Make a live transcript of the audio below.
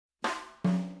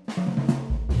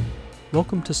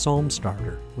Welcome to Psalm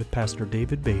Starter with Pastor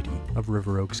David Beatty of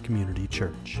River Oaks Community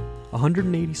Church.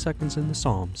 180 seconds in the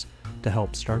Psalms to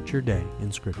help start your day in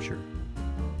Scripture.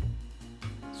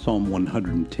 Psalm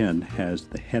 110 has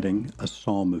the heading, A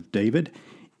Psalm of David,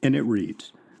 and it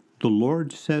reads, "The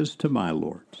Lord says to my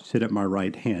Lord, sit at my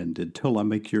right hand until I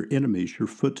make your enemies your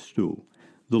footstool.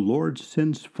 The Lord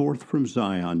sends forth from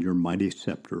Zion your mighty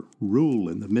scepter. Rule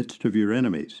in the midst of your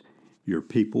enemies. Your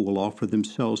people will offer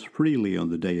themselves freely on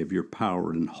the day of your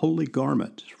power in holy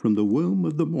garments. From the womb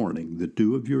of the morning, the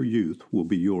dew of your youth will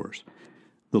be yours.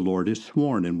 The Lord has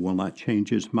sworn and will not change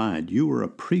his mind. You are a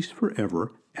priest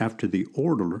forever after the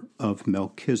order of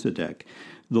Melchizedek.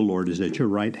 The Lord is at your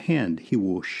right hand. He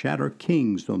will shatter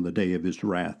kings on the day of his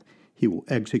wrath. He will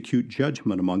execute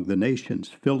judgment among the nations,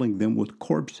 filling them with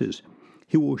corpses.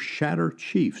 He will shatter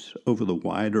chiefs over the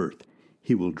wide earth.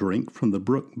 He will drink from the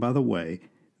brook by the way.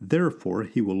 Therefore,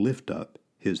 he will lift up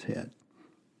his head."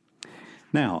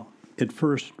 Now, at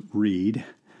first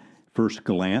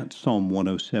glance, Psalm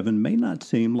 107 may not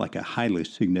seem like a highly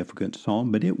significant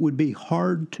psalm, but it would be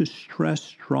hard to stress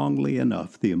strongly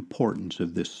enough the importance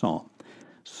of this psalm.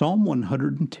 Psalm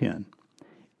 110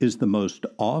 is the most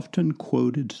often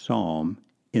quoted psalm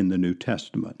in the New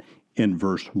Testament. In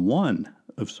verse 1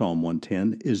 of Psalm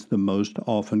 110 is the most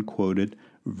often quoted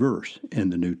verse in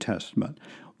the New Testament.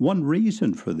 One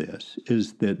reason for this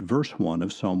is that verse 1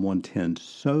 of Psalm 110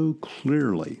 so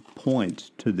clearly points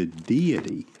to the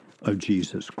deity of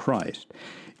Jesus Christ.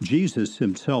 Jesus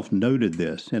himself noted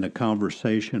this in a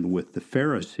conversation with the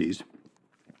Pharisees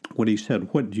when he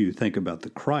said, "What do you think about the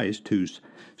Christ? Whose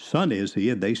son is he?"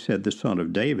 And they said, "The son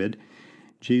of David."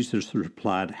 Jesus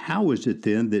replied, "How is it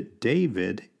then that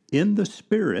David in the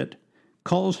Spirit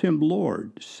calls him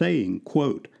Lord, saying,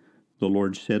 quote, 'The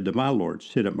Lord said to my Lord,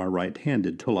 sit at my right hand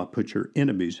until I put your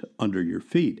enemies under your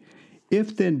feet.'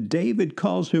 If then David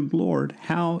calls him Lord,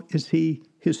 how is he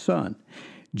his son?"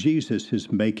 Jesus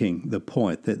is making the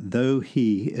point that though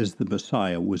he, as the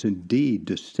Messiah, was indeed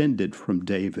descended from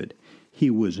David,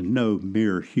 he was no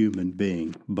mere human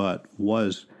being, but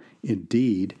was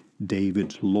indeed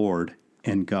David's Lord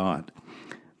and God.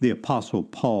 The Apostle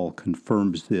Paul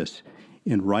confirms this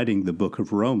in writing the book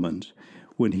of Romans,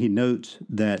 when he notes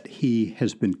that he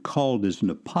has been called as an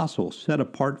apostle set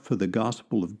apart for the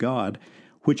gospel of God,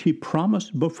 which he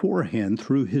promised beforehand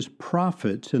through his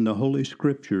prophets in the Holy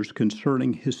Scriptures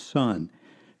concerning his Son,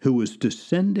 who was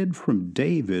descended from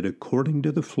David according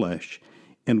to the flesh,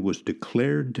 and was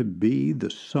declared to be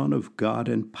the Son of God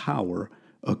in power,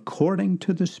 according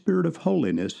to the Spirit of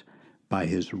holiness, by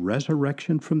his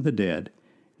resurrection from the dead,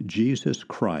 Jesus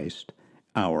Christ,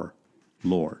 our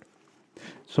Lord.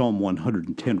 Psalm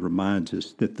 110 reminds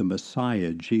us that the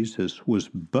Messiah, Jesus, was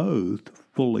both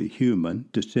fully human,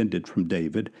 descended from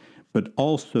David, but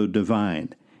also divine,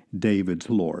 David's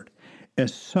Lord.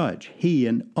 As such, he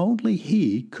and only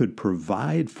he could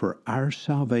provide for our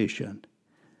salvation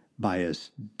by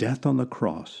his death on the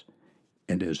cross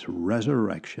and his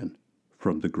resurrection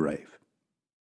from the grave.